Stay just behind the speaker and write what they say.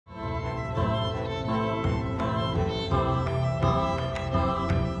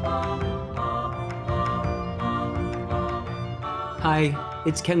Hi,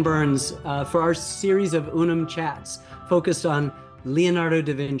 it's Ken Burns. For our series of UNUM chats focused on Leonardo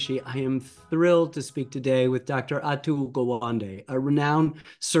da Vinci, I am thrilled to speak today with Dr. Atul Gawande, a renowned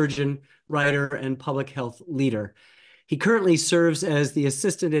surgeon, writer, and public health leader. He currently serves as the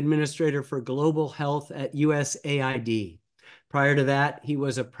Assistant Administrator for Global Health at USAID. Prior to that, he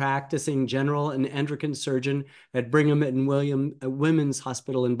was a practicing general and endocrine surgeon at Brigham and Women's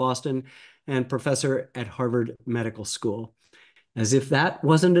Hospital in Boston and professor at Harvard Medical School. As if that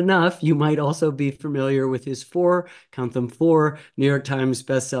wasn't enough, you might also be familiar with his count them four, New York Times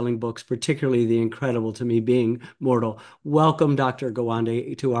bestselling books, particularly The Incredible to Me Being Mortal. Welcome, Dr.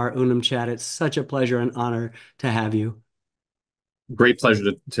 Gawande, to our UNUM chat. It's such a pleasure and honor to have you. Great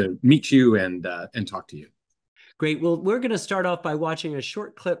pleasure to meet you and talk to you. Great. Well, we're going to start off by watching a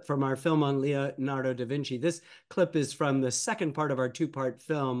short clip from our film on Leonardo da Vinci. This clip is from the second part of our two-part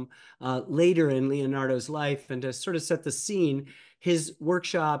film, later in Leonardo's life. And to sort of set the scene, his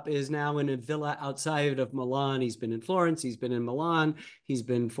workshop is now in a villa outside of Milan. He's been in Florence, he's been in Milan, he's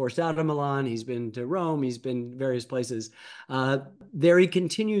been forced out of Milan, he's been to Rome, he's been various places. There he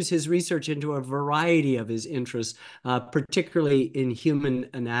continues his research into a variety of his interests, particularly in human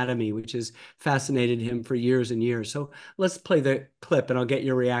anatomy, which has fascinated him for years and years. So let's play the clip and I'll get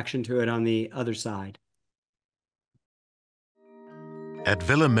your reaction to it on the other side. At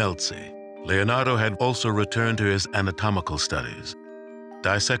Villa Melzi, Leonardo had also returned to his anatomical studies,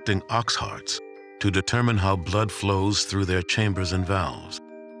 dissecting ox hearts to determine how blood flows through their chambers and valves.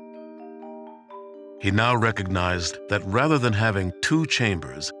 He now recognized that rather than having two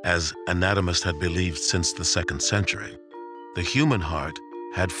chambers, as anatomists had believed since the 2nd century, the human heart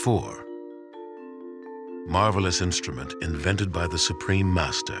had four. Marvelous instrument invented by the supreme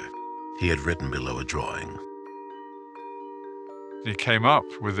master, he had written below a drawing. He came up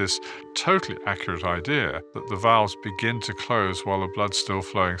with this totally accurate idea that the valves begin to close while the blood's still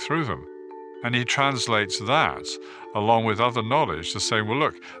flowing through them. And he translates that, along with other knowledge, to say, well,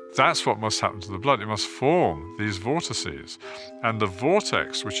 look, that's what must happen to the blood. It must form these vortices. And the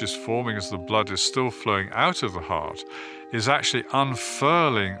vortex, which is forming as the blood is still flowing out of the heart, is actually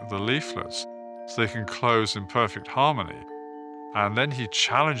unfurling the leaflets so they can close in perfect harmony. And then he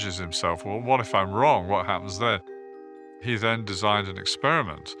challenges himself, well, what if I'm wrong? What happens then? He then designed an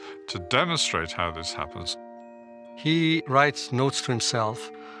experiment to demonstrate how this happens. He writes notes to himself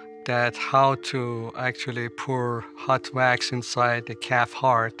that how to actually pour hot wax inside the calf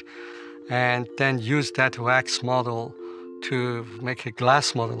heart and then use that wax model to make a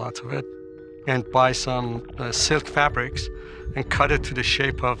glass model out of it and buy some silk fabrics and cut it to the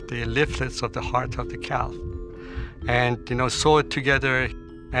shape of the leaflets of the heart of the calf. And, sew it together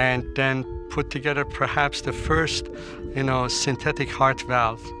and then put together perhaps the first, synthetic heart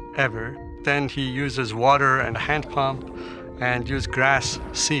valve ever. Then he uses water and a hand pump and use grass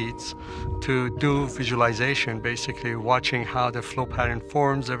seeds to do visualization, basically watching how the flow pattern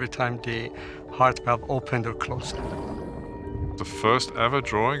forms every time the heart valve opened or closed. The first ever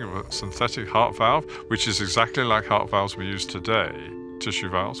drawing of a synthetic heart valve, which is exactly like heart valves we use today, tissue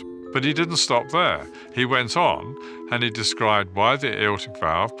valves. But he didn't stop there. He went on and he described why the aortic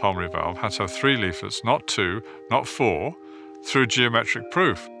valve, pulmonary valve, had to have 3 leaflets, not 2, not 4, through geometric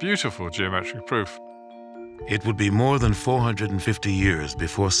proof, beautiful geometric proof. It would be more than 450 years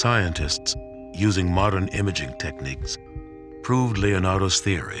before scientists, using modern imaging techniques, proved Leonardo's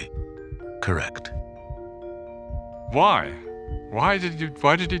theory correct. Why? Why did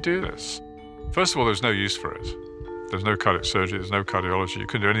he do this? First of all, there's no use for it. There's no cardiac surgery, there's no cardiology, you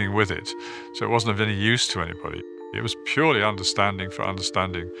couldn't do anything with it. So it wasn't of any use to anybody. It was purely understanding for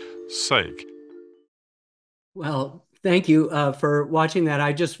understanding's sake. Well, thank you for watching that.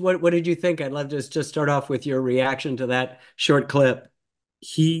 What did you think? I'd love to just start off with your reaction to that short clip.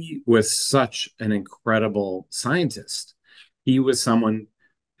 He was such an incredible scientist. He was someone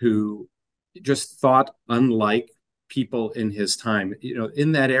who just thought unlike people in his time.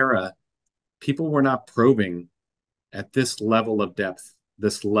 In that era, people were not probing at this level of depth,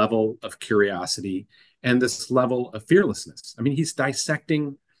 this level of curiosity, and this level of fearlessness. I mean, he's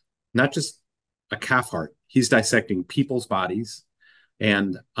dissecting not just a calf heart, he's dissecting people's bodies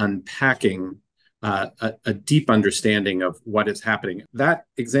and unpacking a deep understanding of what is happening. That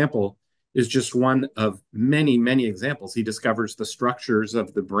example is just one of many, many examples. He discovers the structures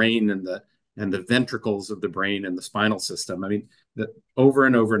of the brain and the ventricles of the brain and the spinal system. I mean, over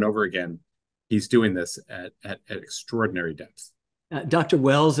and over and over again, he's doing this at extraordinary depth. Dr.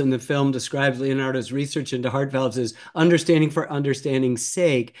 Wells in the film describes Leonardo's research into heart valves as understanding for understanding's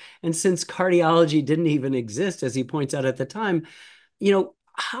sake. And since cardiology didn't even exist, as he points out at the time,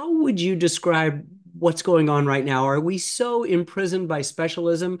 how would you describe what's going on right now? Are we so imprisoned by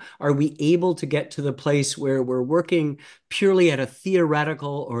specialism? Are we able to get to the place where we're working purely at a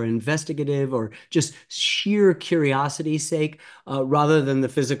theoretical or investigative or just sheer curiosity's sake, rather than the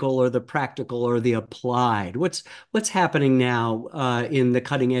physical or the practical or the applied? What's happening now in the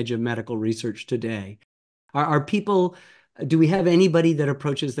cutting edge of medical research today? Are people, do we have anybody that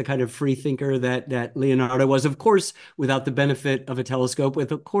approaches the kind of free thinker that Leonardo was? Of course, without the benefit of a telescope,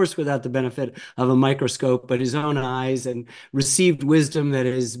 of course, without the benefit of a microscope, but his own eyes, and received wisdom that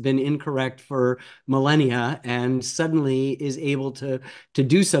has been incorrect for millennia, and suddenly is able to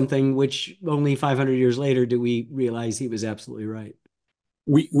do something which only 500 years later do we realize he was absolutely right.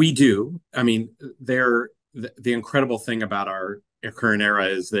 We do. I mean, the incredible thing about our current era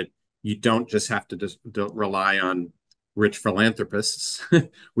is that you don't just have to don't rely on rich philanthropists.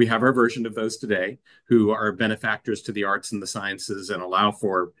 We have our version of those today who are benefactors to the arts and the sciences and allow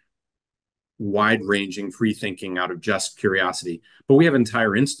for wide-ranging free thinking out of just curiosity. But we have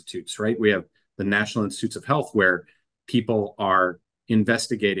entire institutes, right? We have the National Institutes of Health where people are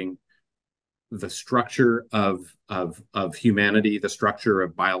investigating the structure of humanity, the structure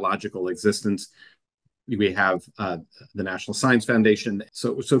of biological existence. We have the National Science Foundation.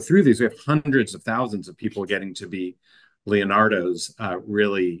 So through these, we have hundreds of thousands of people getting to be Leonardo's,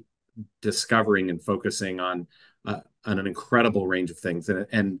 really discovering and focusing on an incredible range of things,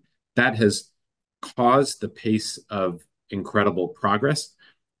 and that has caused the pace of incredible progress.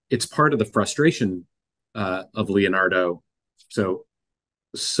 It's part of the frustration of Leonardo. So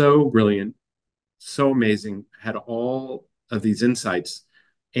brilliant, so amazing, had all of these insights,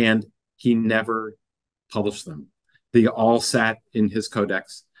 and he never published them. They all sat in his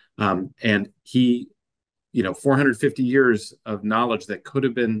codex, and he, 450 years of knowledge that could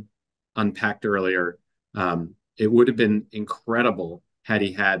have been unpacked earlier. It would have been incredible had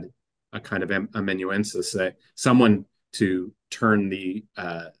he had a kind of amanuensis, someone to turn the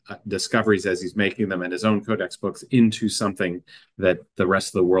discoveries as he's making them in his own codex books into something that the rest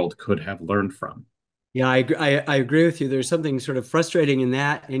of the world could have learned from. Yeah, I agree with you. There's something sort of frustrating in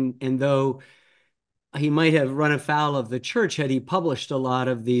that, and though he might have run afoul of the church had he published a lot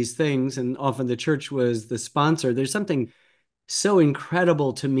of these things, and often the church was the sponsor, there's something so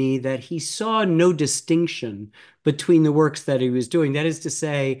incredible to me that he saw no distinction between the works that he was doing. That is to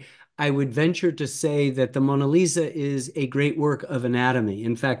say, I would venture to say that the Mona Lisa is a great work of anatomy.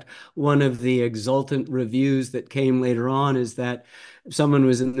 In fact, one of the exultant reviews that came later on is that someone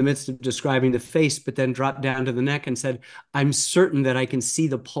was in the midst of describing the face, but then dropped down to the neck and said, I'm certain that I can see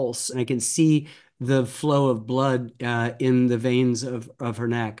the pulse and I can see the flow of blood in the veins of her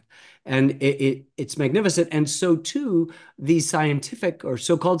neck. And it's magnificent. And so too, these scientific or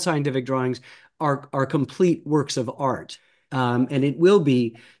so-called scientific drawings are complete works of art. And it will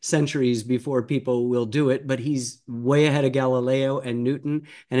be centuries before people will do it, but he's way ahead of Galileo and Newton,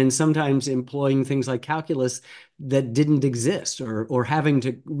 and in sometimes employing things like calculus that didn't exist, or having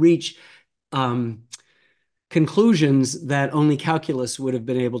to reach conclusions that only calculus would have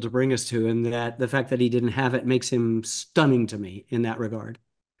been able to bring us to, and that the fact that he didn't have it makes him stunning to me in that regard.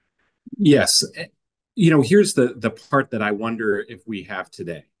 Yes. Here's the part that I wonder if we have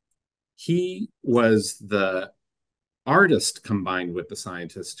today. He was the artist combined with the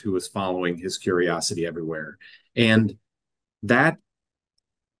scientist who was following his curiosity everywhere. And that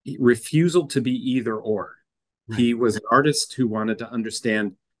refusal to be either or. Right. He was an artist who wanted to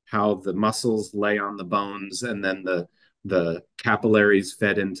understand how the muscles lay on the bones, and then the capillaries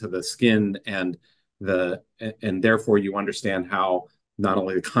fed into the skin, and therefore you understand how not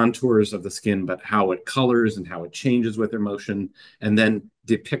only the contours of the skin, but how it colors and how it changes with emotion, and then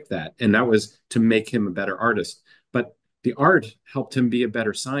depict that. And that was to make him a better artist. But the art helped him be a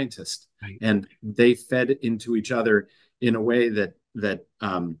better scientist. Right. And they fed into each other in a way that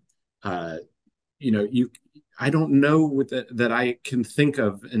I don't know that I can think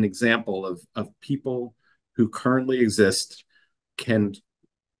of an example of people who currently exist can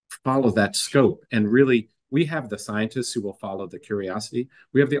follow that scope. And really, we have the scientists who will follow the curiosity.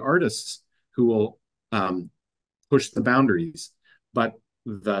 We have the artists who will push the boundaries, but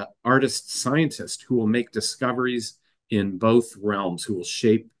the artist scientist who will make discoveries in both realms, who will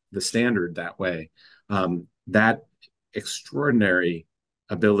shape the standard that way. That extraordinary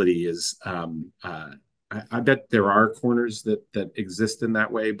ability is, I bet there are corners that exist in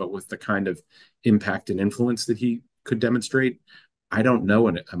that way, but with the kind of impact and influence that he could demonstrate, I don't know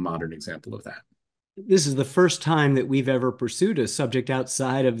a modern example of that. this is the first time that we've ever pursued a subject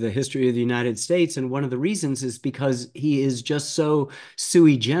outside of the history of the United States. And one of the reasons is because he is just so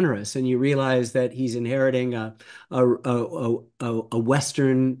sui generis. And you realize that he's inheriting a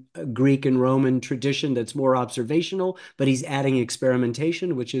Western Greek and Roman tradition that's more observational, but he's adding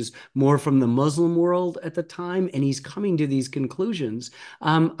experimentation, which is more from the Muslim world at the time. And he's coming to these conclusions.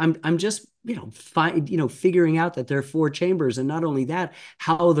 I'm just figuring out that there are four chambers, and not only that,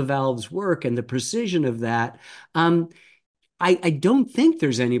 how the valves work and the precision of that. I don't think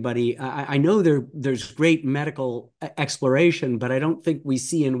there's anybody. I know there's great medical exploration, but I don't think we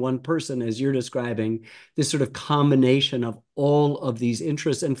see in one person, as you're describing, this sort of combination of all of these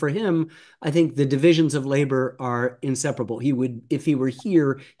interests. And for him, I think the divisions of labor are inseparable. He would, if he were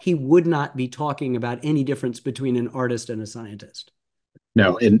here, he would not be talking about any difference between an artist and a scientist.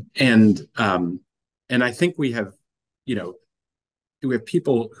 No, and I think we have, we have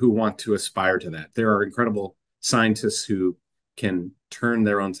people who want to aspire to that. There are incredible scientists who can turn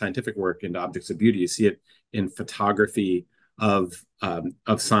their own scientific work into objects of beauty. You see it in photography of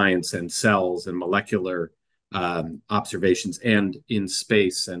science and cells and molecular observations, and in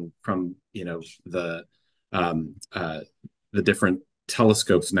space, and from the different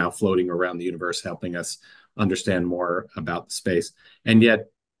telescopes now floating around the universe, helping us understand more about the space. And yet,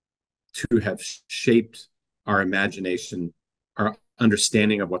 to have shaped our imagination, our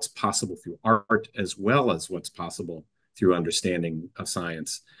understanding of what's possible through art, as well as what's possible through understanding of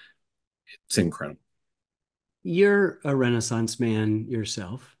science, it's incredible. You're a Renaissance man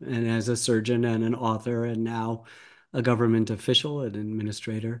yourself, and as a surgeon and an author, and now a government official and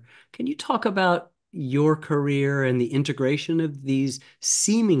administrator. Can you talk about your career and the integration of these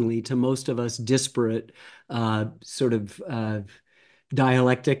seemingly, to most of us, disparate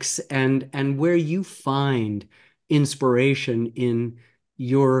dialectics, and where you find inspiration in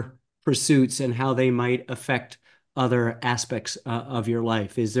your pursuits and how they might affect other aspects of your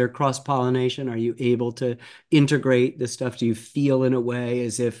life? Is there cross-pollination? Are you able to integrate this stuff? Do you feel in a way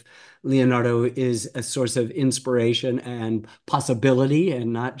as if Leonardo is a source of inspiration and possibility,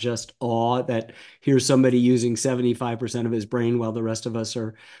 and not just awe, that here's somebody using 75% of his brain while the rest of us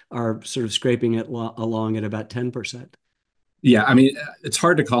are sort of scraping it along at about 10%? Yeah, I mean, it's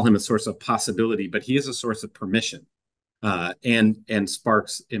hard to call him a source of possibility, but he is a source of permission, and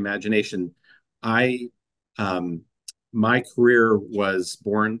sparks imagination. My career was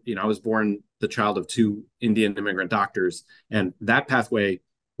born, I was born the child of two Indian immigrant doctors, and that pathway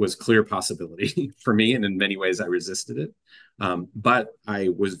was clear possibility for me, and in many ways I resisted it. But I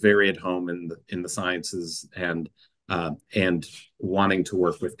was very at home in the sciences, and wanting to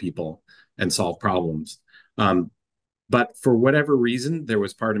work with people and solve problems. But for whatever reason, there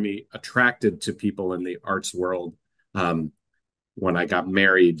was part of me attracted to people in the arts world. When I got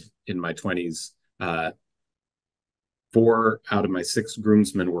married in my 20s, 4 out of my 6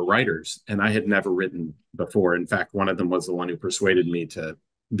 groomsmen were writers, and I had never written before. In fact, one of them was the one who persuaded me to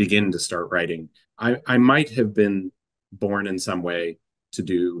begin to start writing. I might have been born in some way to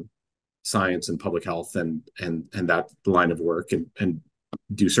do science and public health and that line of work, and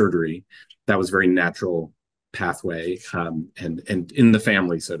do surgery. That was a very natural pathway, and in the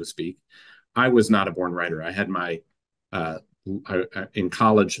family, so to speak. I was not a born writer. I had in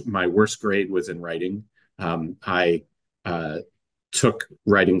college, my worst grade was in writing. I took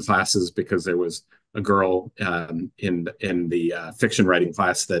writing classes because there was a girl in the fiction writing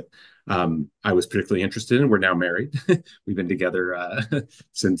class that I was particularly interested in. We're now married. We've been together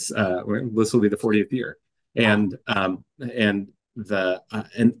since this will be the 40th year, and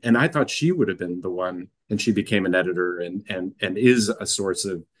I thought she would have been the one, and she became an editor and is a source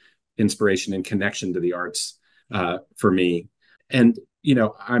of inspiration and connection to the arts for me. And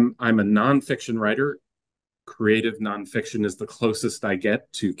I'm a nonfiction writer. Creative nonfiction is the closest I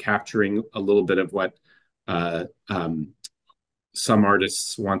get to capturing a little bit of what some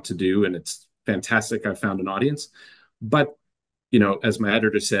artists want to do, and it's fantastic. I found an audience, but as my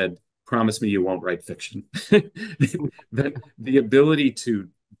editor said, promise me you won't write fiction. The ability to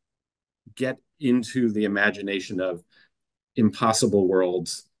get into the imagination of impossible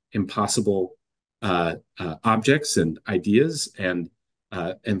worlds, impossible objects and ideas, and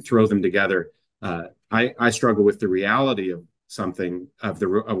throw them together. I struggle with the reality of something, of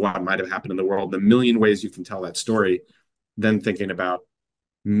what might have happened in the world, the million ways you can tell that story, then thinking about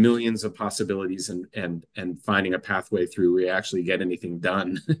millions of possibilities and finding a pathway through where you actually get anything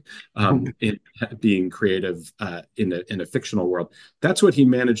done, in being creative in a fictional world. That's what he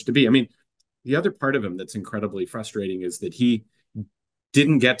managed to be. I mean, the other part of him that's incredibly frustrating is that he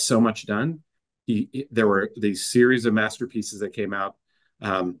didn't get so much done. There were these series of masterpieces that came out,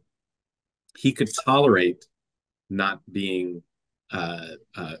 he could tolerate not being,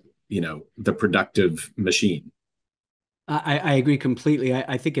 the productive machine. I agree completely.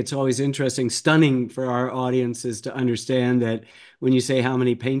 I think it's always interesting, stunning for our audiences to understand that when you say how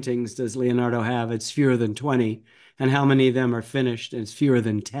many paintings does Leonardo have, it's fewer than 20, and how many of them are finished, it's fewer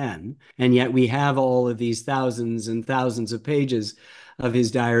than 10. And yet we have all of these thousands and thousands of pages of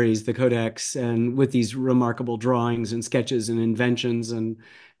his diaries, the codex, and with these remarkable drawings and sketches and inventions and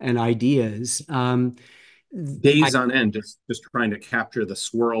ideas. Days on end, just trying to capture the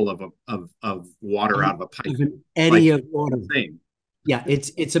swirl of water out of a pipe. An eddy like of water. Same. Yeah,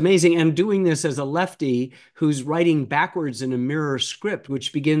 it's amazing. And doing this as a lefty who's writing backwards in a mirror script,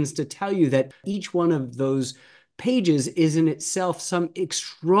 which begins to tell you that each one of those pages is in itself some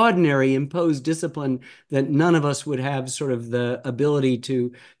extraordinary imposed discipline that none of us would have sort of the ability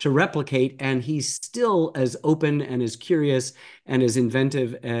to replicate. And he's still as open and as curious and as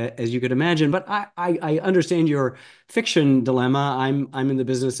inventive as you could imagine. But I understand your fiction dilemma. I'm in the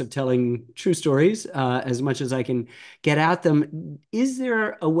business of telling true stories as much as I can get at them. Is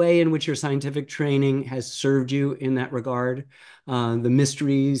there a way in which your scientific training has served you in that regard? The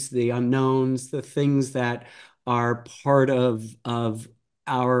mysteries, the unknowns, the things that are part of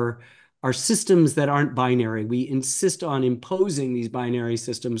our systems that aren't binary. We insist on imposing these binary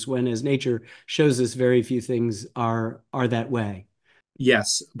systems when, as nature shows us, very few things are that way.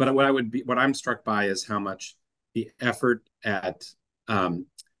 Yes, but what I'm struck by is how much the effort at I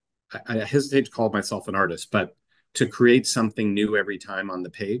hesitate to call myself an artist, but to create something new every time on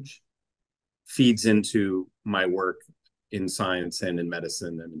the page feeds into my work in science and in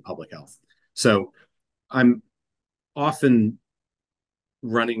medicine and in public health. So I'm often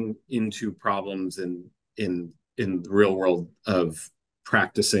running into problems in the real world of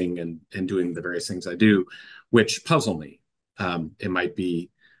practicing and doing the various things I do, which puzzle me. It might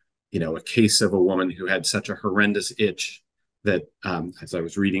be, a case of a woman who had such a horrendous itch that, as I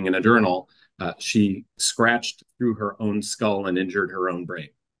was reading in a journal, she scratched through her own skull and injured her own brain.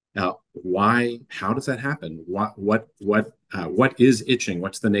 Now, why? How does that happen? What is itching?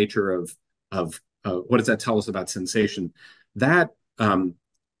 What's the nature of what does that tell us about sensation? That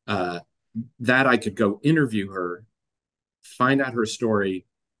that I could go interview her, find out her story,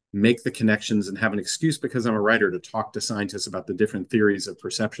 make the connections, and have an excuse because I'm a writer to talk to scientists about the different theories of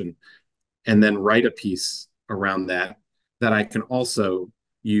perception, and then write a piece around that I can also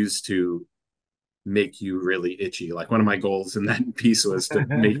use to make you really itchy. Like one of my goals in that piece was to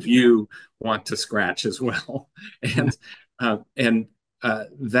make you want to scratch as well. And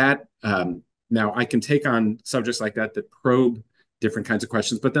that now I can take on subjects like that probe different kinds of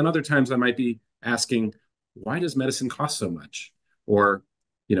questions, but then other times I might be asking, why does medicine cost so much? Or,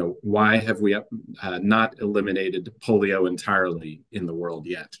 why have we not eliminated polio entirely in the world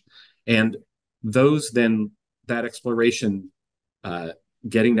yet? And that exploration,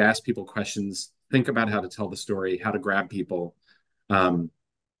 getting to ask people questions, think about how to tell the story, how to grab people, and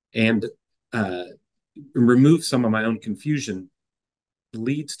remove some of my own confusion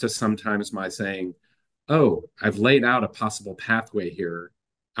leads to sometimes my saying, oh, I've laid out a possible pathway here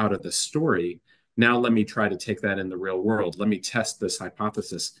out of the story. Now let me try to take that in the real world. Let me test this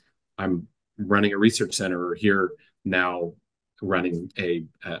hypothesis. I'm running a research center here now, running a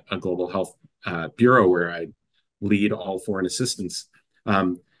global health bureau where I lead all foreign assistance.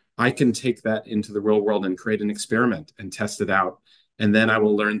 I can take that into the real world and create an experiment and test it out. And then I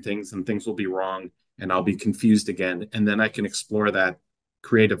will learn things and things will be wrong and I'll be confused again. And then I can explore that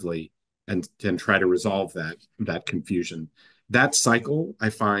creatively and try to resolve that confusion. That cycle, I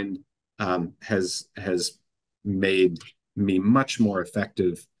find, has made me much more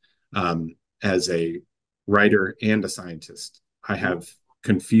effective as a writer and a scientist. I have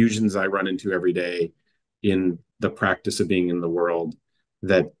confusions I run into every day in the practice of being in the world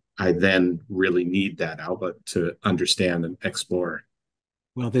that I then really need that outlet to understand and explore.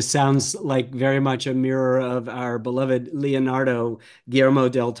 Well, this sounds like very much a mirror of our beloved Leonardo. Guillermo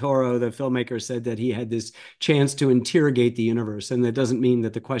del Toro, the filmmaker, said that he had this chance to interrogate the universe. And that doesn't mean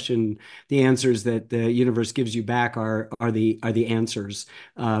that the answers that the universe gives you back are the answers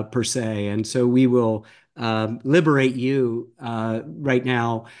per se. And so we will liberate you right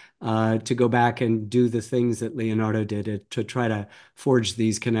now to go back and do the things that Leonardo did to try to forge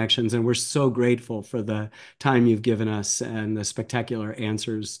these connections. And we're so grateful for the time you've given us and the spectacular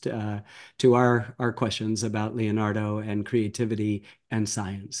answers to our questions about Leonardo and creativity and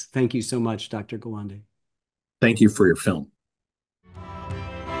science. Thank you so much, Dr. Gawande. Thank you for your film.